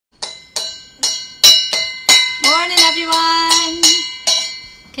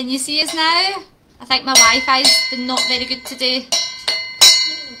Can you see us now? I think my Wi-Fi's been not very good today.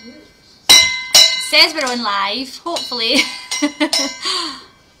 Says we're on live, hopefully.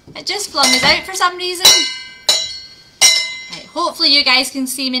 It just flung us out for some reason. Right, hopefully you guys can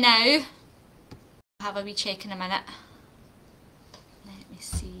see me now. I'll have a wee check in a minute. Let me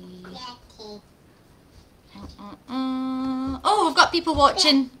see. Oh, we've got people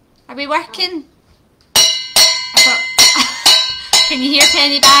watching. Are we working? Can you hear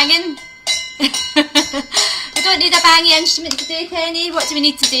Penny banging? We don't need a banging instrument today, Penny. What do we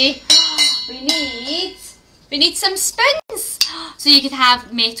need today? We need some spoons. So you could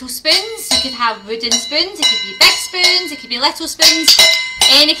have metal spoons, you could have wooden spoons, it could be big spoons, it could be little spoons,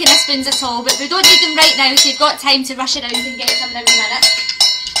 any kind of spoons at all. But we don't need them right now, so you've got time to rush around and get some in a minute.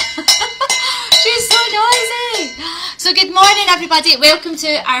 She's so noisy. So good morning everybody, welcome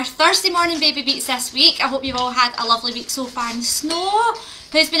to our Thursday morning baby beats this week. I hope you've all had a lovely week so far in the snow.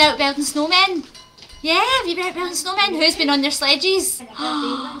 Who's been out building snowmen? Yeah, have you been out building snowmen? Who's been on their sledges?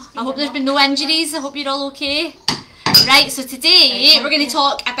 I hope there's been no injuries, I hope you're all okay. Right, so today we're going to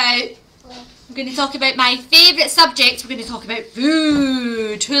talk about my favourite subject. We're going to talk about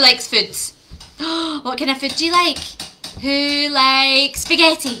food. Who likes foods? What kind of food do you like? Who likes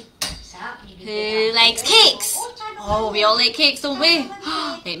spaghetti? Who likes cakes? Oh, we all like cakes, don't we?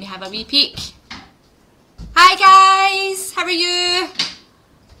 Let me have a wee peek. Hi guys, how are you?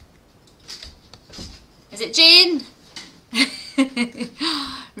 Is it Jane?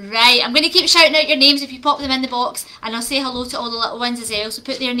 Right, I'm going to keep shouting out your names if you pop them in the box, and I'll say hello to all the little ones as well, so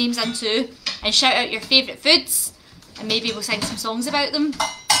put their names in too and shout out your favourite foods and maybe we'll sing some songs about them.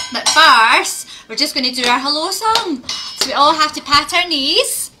 But first, we're just going to do our hello song. So we all have to pat our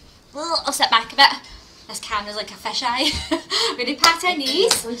knees. I'll sit back a bit. This camera's like a fisheye. We're going to pat our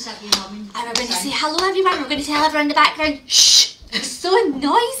knees and we're going to say hello everyone. We're going to tell everyone in the background, shh, it's so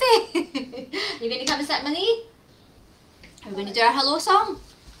noisy. You're going to come and sit on my knee? We're going to do our hello song.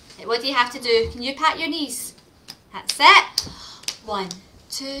 What do you have to do? Can you pat your knees? That's it. 1,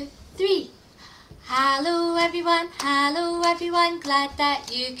 2, 3. Hello everyone, glad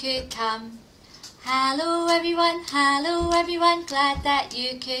that you could come. Hello everyone, glad that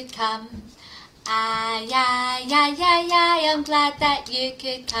you could come. I'm glad that you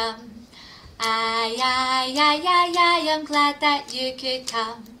could come. I'm glad that you could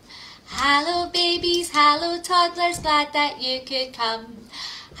come. Hello babies, hello toddlers, glad that you could come.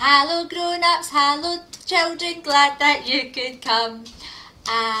 Hello grown-ups, hello children, glad that you could come.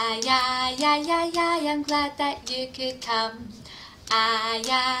 I'm glad that you could come. I'm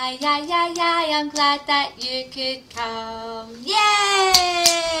glad that you could come. Yay!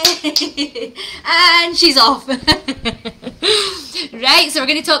 And she's off. Right, so we're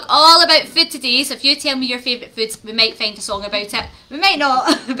going to talk all about food today. So if you tell me your favourite foods, we might find a song about it. We might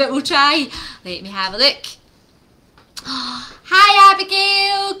not, but we'll try. Let me have a look. Hi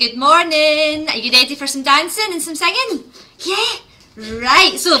Abigail, good morning. Are you ready for some dancing and some singing? Yeah.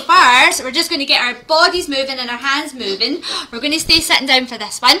 Right, so first we're just going to get our bodies moving and our hands moving. We're going to stay sitting down for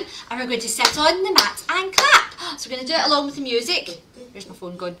this one and we're going to sit on the mat and clap. So we're going to do it along with the music. Where's my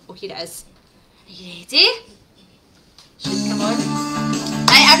phone gone? Oh, here it is. Are you ready? Should come on.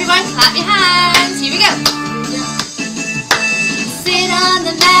 Right everyone, clap your hands. Here we go. Sit on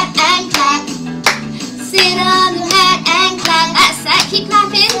the mat and clap. Sit on the mat and clap. That's it, keep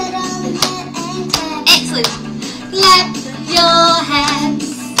clapping. Excellent. Clap your hands.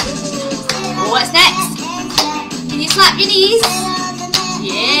 What's next? Can you slap your knees?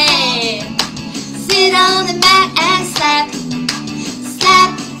 Yeah. Sit on the mat and slap.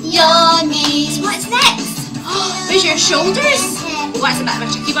 Slap your knees. What's next? Where's your shoulders? Oh, that's a bit of a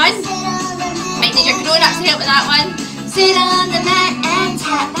tricky one. Might need your grown-ups to help with that one. Sit on the mat and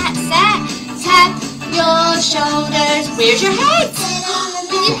tap. That's it. Tap your shoulders. Where's your head?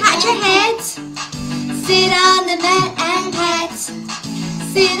 Can you pat your head? Sit on the mat and pat.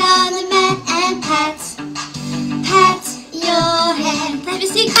 Sit on the mat and pat. Pat your head. Let me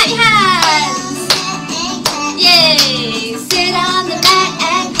see, clap your hands. Yay! Sit on the mat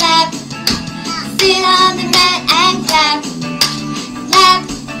and clap. Sit on the mat and clap. Clap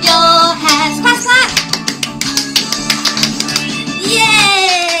your hands. Clap, clap.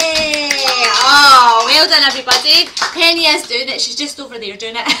 Yay! Oh, well done everybody. Penny is doing it, she's just over there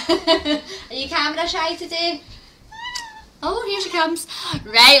doing it. Are you camera shy today? Oh, here she comes.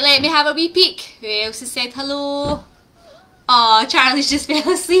 Right, let me have a wee peek. Who else has said hello? Oh, Charlie's just fell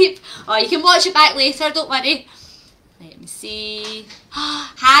asleep. Oh, you can watch it back later, don't worry. Let me see.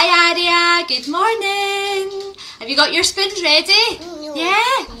 Hi Aria, good morning. Have you got your spoons ready? No.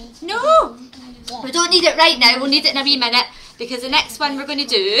 Yeah? No? We don't need it right now, we'll need it in a wee minute. because the next one we're going to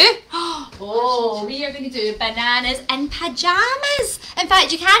do, oh, we are going to do bananas in pyjamas. In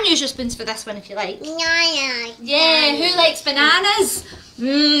fact, you can use your spoons for this one if you like. Yeah, who likes bananas?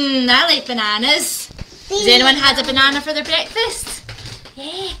 I like bananas. Has anyone had a banana for their breakfast?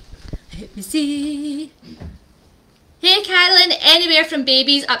 Yeah. Let me see. Hey Carolyn, anywhere from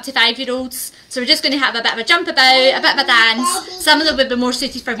babies up to 5-year-olds. So we're just going to have a bit of a jump about, a bit of a dance. Some of them would be more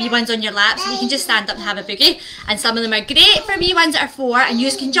suited for wee ones on your lap, so you can just stand up and have a boogie. And some of them are great for wee ones that are 4 and you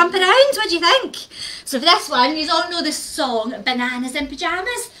can jump around. What do you think? So for this one, you all know the song Bananas in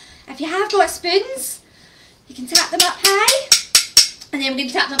Pyjamas. If you have got spoons, you can tap them up high. And then we're going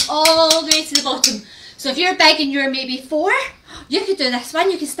to tap them all the way to the bottom. So if you're big and you're maybe 4, you could do this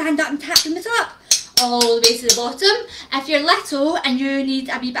one. You can stand up and tap them up all the way to the bottom. If you're little and you need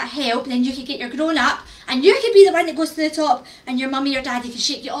a wee bit of help, then you could get your grown up and you could be the one that goes to the top and your mummy or daddy can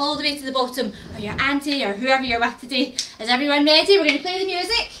shake you all the way to the bottom, or your auntie or whoever you're with today. Is everyone ready? We're going to play the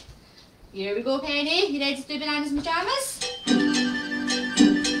music. Here we go, Penny. You ready to do bananas in pyjamas?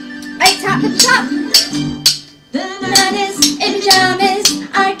 Right, tap them up. Bananas in pyjamas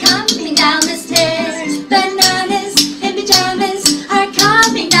are coming down the stairs. Bananas in pyjamas are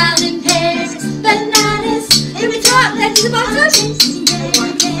coming down in pairs. Bananas in the top, then to the bottom.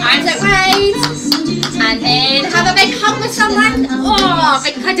 Arms out wide. And then have a big hug with someone. Oh,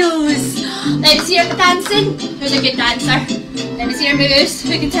 big cuddles. Let me see her dancing. Who's a good dancer? Let me see her moves.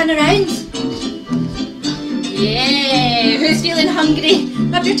 Who can turn around? Yeah. Who's feeling hungry?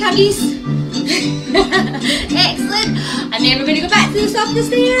 Rub your tummies. Excellent. And then we're going to go back to the top of the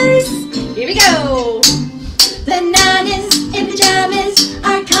stairs. Here we go. Bananas in pyjamas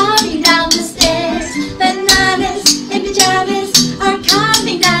are coming down the stairs. Bananas in pyjamas are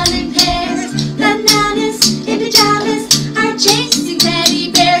coming down in pairs. Bananas in pyjamas are chasing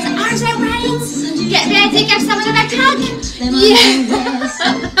teddy bears. Arms out wide. Get ready, give someone a big hug. Yeah.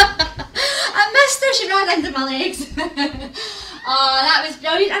 I missed her, she ran into my legs. Oh, that was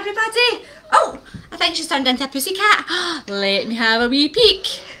brilliant, everybody. Oh, I think she's turned into a pussycat. Let me have a wee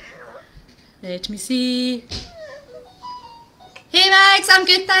peek. Let me see. Hey Max, I'm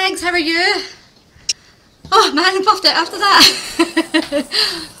good thanks, how are you? Oh man, I puffed out after that.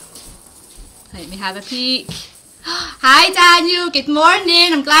 Let me have a peek. Hi Daniel, good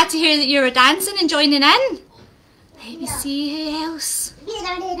morning. I'm glad to hear that you were dancing and joining in. Let me see who else.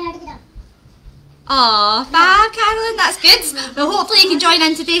 Oh, fab Carolyn, that's good. Well, hopefully you can join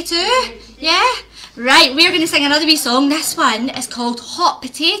in today too. Yeah? Right, we're going to sing another wee song. This one is called Hot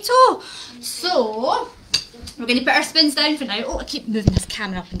Potato. So, we're going to put our spoons down for now. Oh, I keep moving this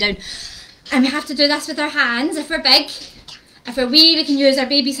camera up and down. And we have to do this with our hands. If we're big, if we're wee, we can use our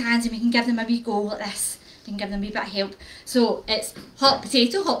baby's hands and we can give them a wee go like this. We can give them a wee bit of help. So, it's hot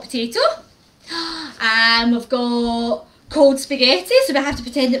potato, hot potato. And we've got cold spaghetti, so we have to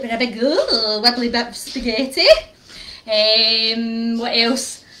pretend that we're a big wibbly bit of spaghetti. What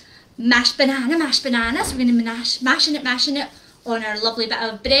else? Mashed banana, so we're going to be mashing it on our lovely bit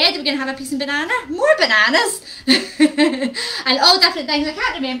of bread. We're going to have a piece of banana, more bananas, and all different things. I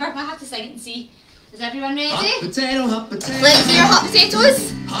can't remember, but I have to sing it and see. Is everyone ready? Hot potato, hot potato. Let's see your hot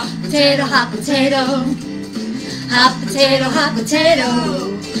potatoes. Hot potato, hot potato. Hot potato, hot potato.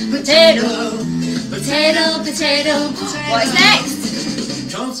 Potato, potato, potato. What's next?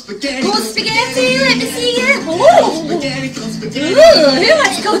 Cold spaghetti. Cold spaghetti, let me see it. Oh. Spaghetti, cold spaghetti. Ooh, who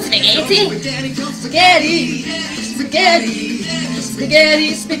wants cold spaghetti? Spaghetti, cold Spaghetti, spaghetti,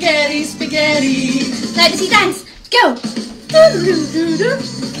 spaghetti, spaghetti, spaghetti. Let me see dance. Go.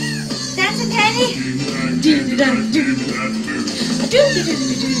 Dancing Penny.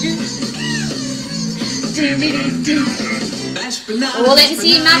 Mashed banana. Oh, let me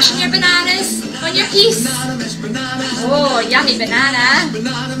see you mashing your bananas on your piece. Mashed banana. Oh, yummy banana.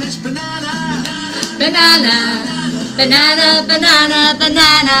 Banana, mashed banana. Banana, banana, banana,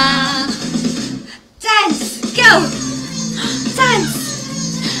 banana. Dance, go. Dance.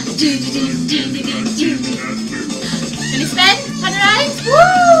 Can you spin? Turn around. Woo!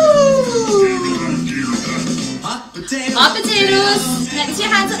 Hot potato. Hot potatoes. Let me see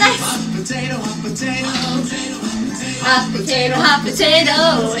your hands like this. Hot potato, hot potato. Hot potato, hot potato.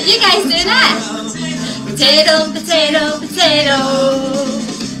 You guys doing that? Potato, potato, potato.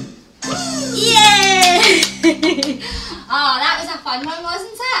 Yay! Oh, that was a fun one,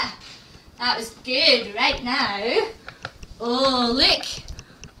 wasn't it? That was good. Right now. Oh, look.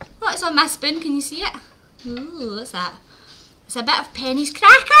 What's on my spoon? Can you see it? Ooh, what's that? It's a bit of Penny's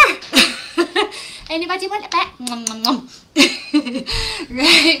cracker. Anybody want a bit? Nom, nom, nom.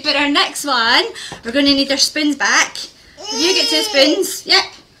 Right, for our next one, we're going to need our spoons back. You get 2 spoons. Yep.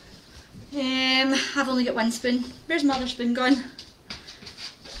 I've only got one spoon. Where's my other spoon gone?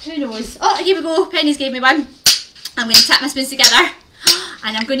 Who knows? Oh, here we go. Penny's gave me one. I'm going to tap my spoons together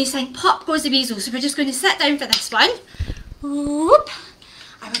and I'm going to sing Pop Goes the Weasel. So we're just going to sit down for this one. Whoop.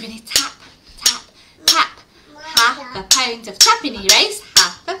 And we're going to tap, tap, tap. Half a pound of tuppenny rice,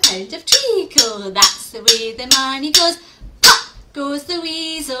 half a pound of treacle. That's the way the money goes. Pop goes the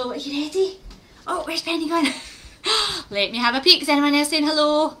weasel. Are you ready? Oh, where's Penny gone? Let me have a peek. Is anyone else saying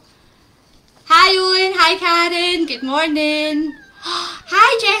hello? Hi Owen, hi Karen, good morning.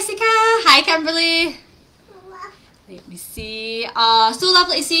 Hi Jessica, hi Kimberly. Let me see. So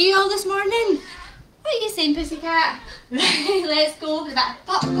lovely to see you all this morning. What are you saying, pussycat? Right, let's go for that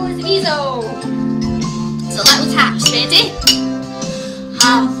Pop Goes the Weasel. So little taps, ready?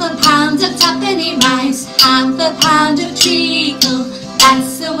 Half a pound of tuppenny rice, half a pound of treacle.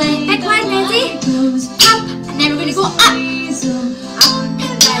 That's the way. Big one, ready? Up, and then we're going to go up. Up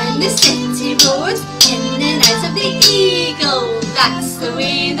and down the city road, in and out of the eagle. That's the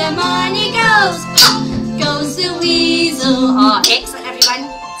way the money goes. Pop goes the weasel. Oh, excellent everyone.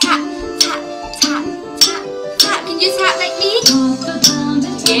 Tap, tap, tap, tap, tap. Can you tap like me?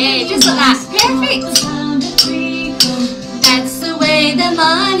 Yeah, just like that. Perfect. That's the way the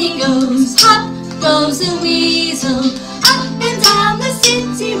money goes. Pop goes the weasel. Up and down the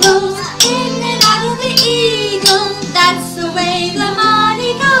city road, in and out of the eagle. That's the way the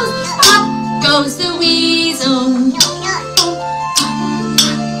money goes. Pop goes the weasel.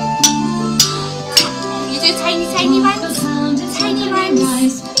 You do tiny, tiny ones. Tiny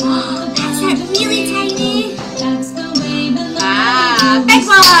ones. That's it, really tiny. Big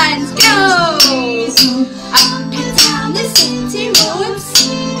ones. Go. Up and down the city roads.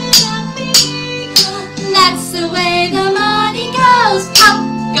 That's the way the money goes. Up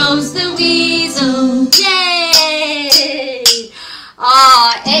goes the weasel. Yay!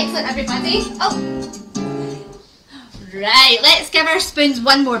 Oh, excellent everybody. Oh. Right, let's give our spoons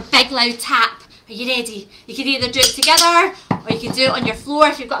one more big loud tap. Are you ready? You can either do it together or you can do it on your floor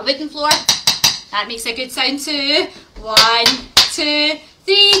if you've got a wooden floor. That makes a good sound too. 1, 2,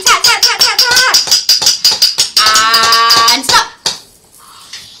 3, tap, tap, tap, tap, tap. And stop.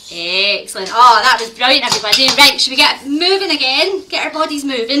 Excellent. Oh, that was brilliant everybody. Right, should we get moving again? Get our bodies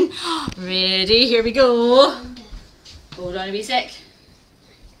moving. Ready, here we go. Hold on a wee sec.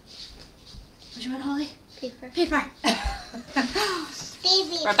 What do you want, Holly? Paper. Paper.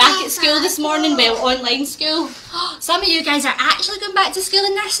 Baby, We're back at school this morning, well, online school. Some of you guys are actually going back to school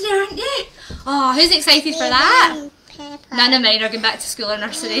in nursery, aren't you? Oh, who's excited for that? None of mine are going back to school or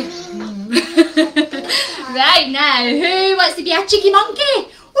nursery. Right, now, who wants to be a cheeky monkey?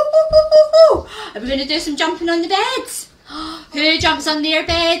 Are we going to do some jumping on the beds? Who jumps on their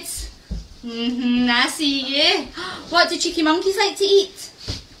beds? I see you. What do cheeky monkeys like to eat?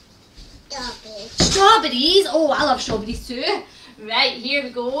 Strawberries. Strawberries? Oh, I love strawberries too. Right, here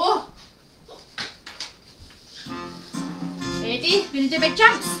we go. Ready? We're going to do big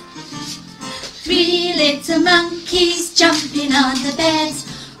jumps. 3 little monkeys jumping on the bed.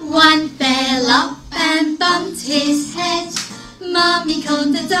 One fell up and bumped his head. Mommy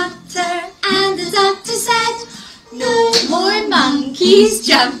called the doctor and the doctor said, no more monkeys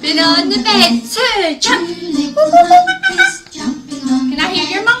jumping on the bed. 2, jump. Can I hear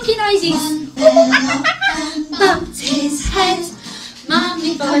your monkey noises? Bumped his head.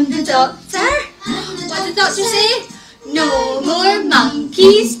 Mommy phoned the doctor. What did the doctor say? No more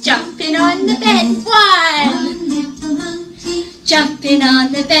monkeys jumping on the bed. 1, jumping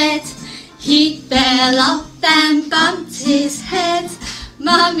on the bed. He fell off and bumped his head.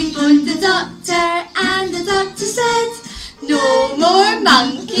 Mommy phoned the doctor and the doctor said, no more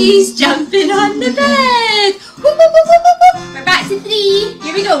monkeys jumping on the bed. We're back to 3.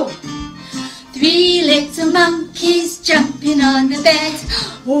 Here we go. 3 little monkeys jumping on the bed.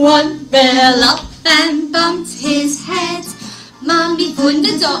 One fell off and bumped his head. Mommy phoned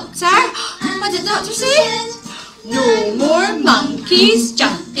the doctor. What did the doctor say? No more monkeys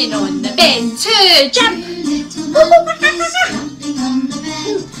jumping on the bed. 2, jump.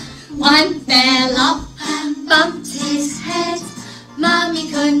 One fell off and bumped his head.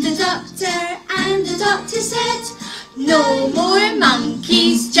 Mommy phoned the doctor and the doctor said, no more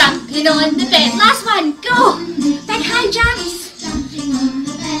monkeys jumping on the bed. Last one, go. Big high jumps.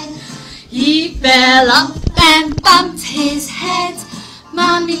 He fell off and bumped his head.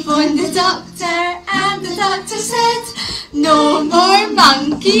 Mommy phoned the doctor and the doctor said, no more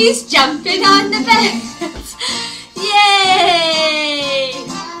monkeys jumping on the bed. Yay!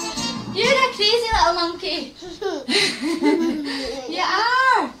 You're a crazy little monkey. You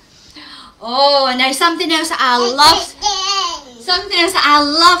are. Oh, now something else that I love. Something else that I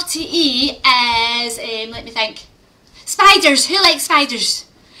love to eat is, let me think, spiders. Who likes spiders?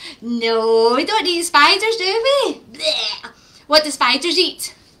 No, we don't eat spiders, do we? Blech. What do spiders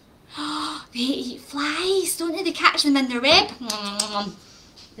eat? They eat flies, don't they? They catch them in their web.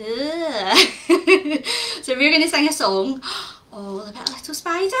 So we're going to sing a song all about a little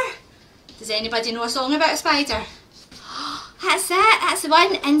spider. Does anybody know a song about a spider? That's it, that's the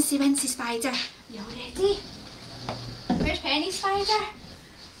one. Incy Wincy Spider. You all ready? Where's Penny's spider?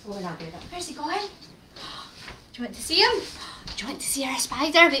 Oh, where's he going? Do you want to see him? Do you want to see our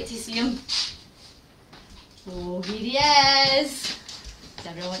spider? Wait till you see him. Oh, here he is. Does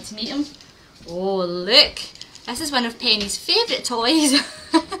everyone want to meet him? Oh, look. This is one of Penny's favourite toys.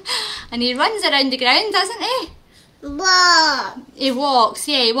 And he runs around the ground, doesn't he? Walk. He walks,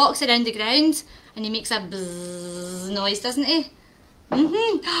 yeah, he walks around the ground and he makes a bzzz noise, doesn't he?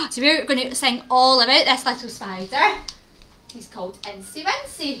 So we're going to sing all about this little spider. He's called Incy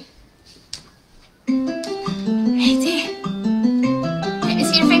Wincy. Ready? Let me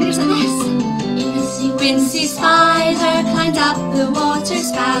see your fingers on this. Incy Wincy Spider climbed up the water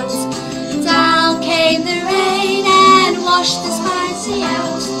spout. Down came the rain and washed the spicy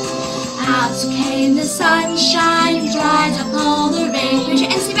out. Out came the sunshine, dried up all the rain. Where's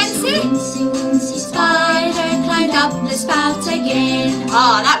your Incy Wincy? Incy Wincy Spider climbed up the spout again.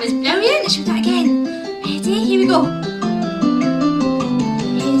 Oh, that was brilliant. Let's do that again. Ready? Here we go.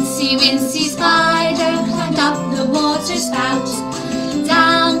 Incy Wincy Spider climbed up the water spout.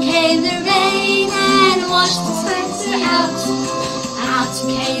 Down came the rain and washed the spider out. Out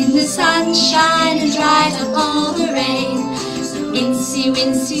came the sunshine and dried up all the rain. Incy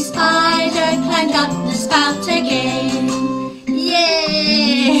Wincy Spider climbed up the spout again.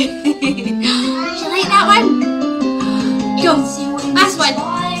 Yay! Do you like that one? Go! Last one.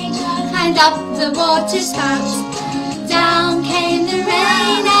 Climbed up the water spout. Down came the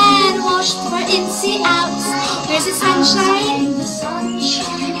rain and washed poor Incy out. Where's the sunshine? The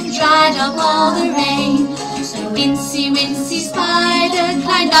sunshine dried up all the rain. So Incy Wincy Spider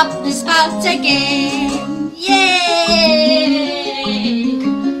climbed up the spout again. Yay!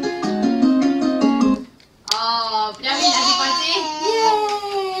 Oh, brilliant everybody!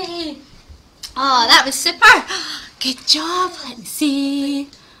 Yay! Oh, that was super! Good job, Lindsay!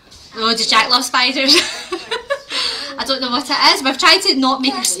 Oh, does Jack love spiders? I don't know what it is. We've tried to not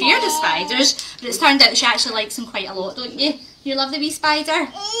make her scared of spiders, but it's turned out she actually likes them quite a lot, don't you? You love the wee spider?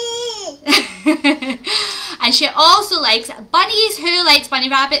 And she also likes bunnies. Who likes bunny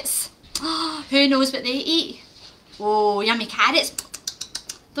rabbits? Who knows what they eat? Oh, yummy carrots.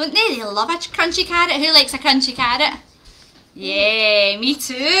 Don't they? They love a crunchy carrot. Who likes a crunchy carrot? Yeah, me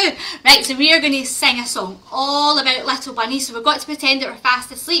too. Right, so we are going to sing a song all about little bunnies. So we've got to pretend that we're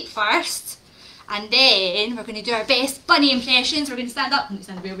fast asleep first. And then we're going to do our best bunny impressions. We're going to stand up. I'm going to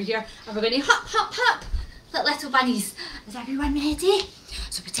stand over here. And we're going to hop, hop, hop. Like little bunnies. Is everyone ready?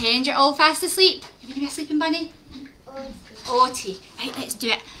 So pretend you're all fast asleep. You're going to be a sleeping bunny? Otie. Right, let's do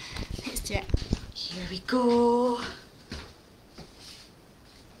it. Let's do it. Here we go.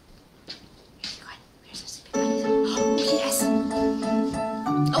 Where's our sleeping bunny? Oh, yes.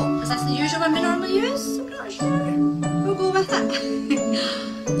 Oh, is this the usual one we normally use? I'm not sure. We'll go with it.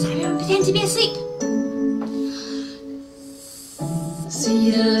 So everyone pretend to be asleep.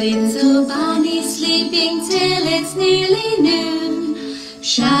 See the little bunny sleeping till it's nearly noon.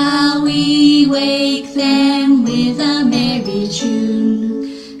 Shall we wake them with a merry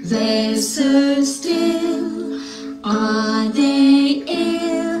tune? They're so still, are they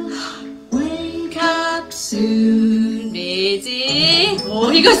ill? Wake up soon, ready? Oh,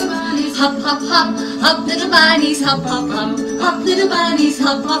 here goes! Hop, hop, hop, hop, little bunnies, hop, hop, hop, hop, little bunnies,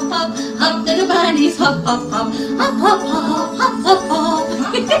 hop, hop, hop, hop, little bunnies, hop, hop, hop, hop, hop, hop, hop, hop, hop.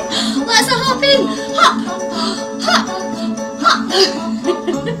 Lots of hopping, hop, hop, hop.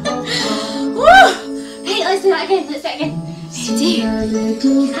 Woo! Hey, let's do that again. Let's do it again. Ready?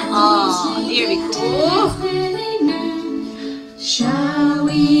 Oh, here we go. Shall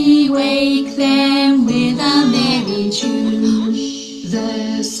we wake them with a merry tune?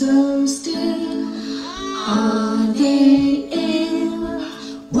 They're so still, are they ill?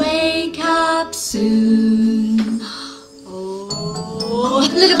 Wake up soon. Oh,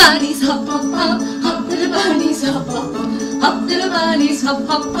 little bunnies hop, hop, hop, hop, little bunnies hop, hop, hop, hop, little bunnies hop,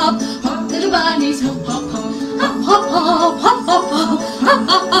 hop, hop, hop, little bunnies hop, hop, hop, hop, hop, hop, hop, hop,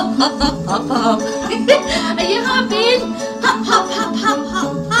 hop, hop, hop, hop, hop, hop. Are you hopping? Hop, hop, hop, hop,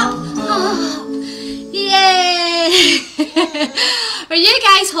 hop, hop, hop. Yay! Were you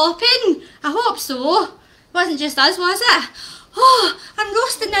guys hopping? I hope so. It wasn't just us, was it? Oh, I'm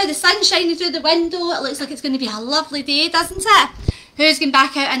roasting now. The sun's shining through the window. It looks like it's going to be a lovely day, doesn't it? Who's going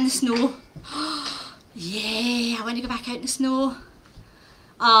back out in the snow? Yeah, I want to go back out in the snow.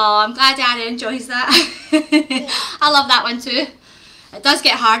 Oh, I'm glad Anna enjoys that. I love that one too. It does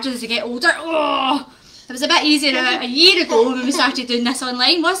get harder as you get older. Oh, it was a bit easier a year ago when we started doing this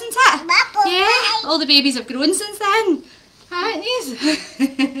online, wasn't it? Yeah, all the babies have grown since then. Haven't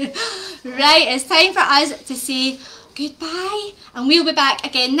they? Right, it's time for us to say goodbye, and we'll be back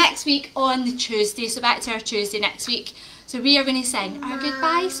again next week on the Tuesday, so back to our Tuesday next week. So we are going to sing our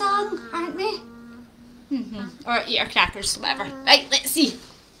goodbye song, aren't we? Or eat our crackers, whatever. Right, let's see.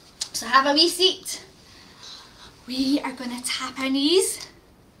 So have a wee seat. We are going to tap our knees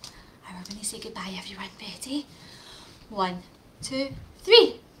and we're going to say goodbye, everyone. Ready? 1, 2,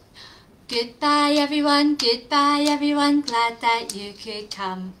 3. Goodbye everyone, glad that you could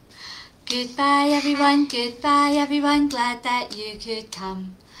come. Goodbye everyone, glad that you could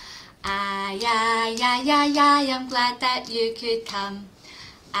come. I'm glad that you could come.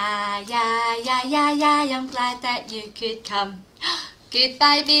 I'm glad that you could come.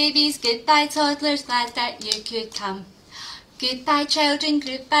 Goodbye babies, goodbye toddlers, glad that you could come. Goodbye children,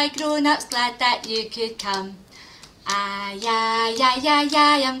 goodbye grown-ups, glad that you could come. I'm glad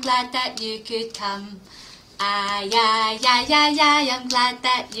that you could come. I'm glad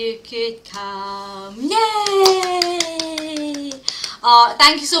that you could come. Yay! Oh,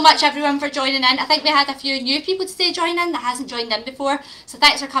 thank you so much everyone for joining in. I think we had a few new people today join in that hasn't joined in before. So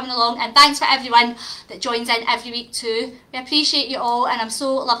thanks for coming along, and thanks for everyone that joins in every week too. We appreciate you all, and I'm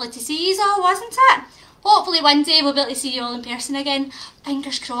so lovely to see you all, wasn't it? Hopefully one day we'll be able to see you all in person again.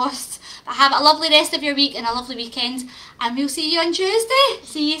 Fingers crossed. But have a lovely rest of your week and a lovely weekend. And we'll see you on Tuesday.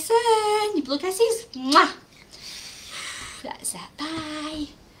 See you soon. You blow kisses. Mwah. That's it. Bye.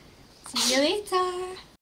 See you later.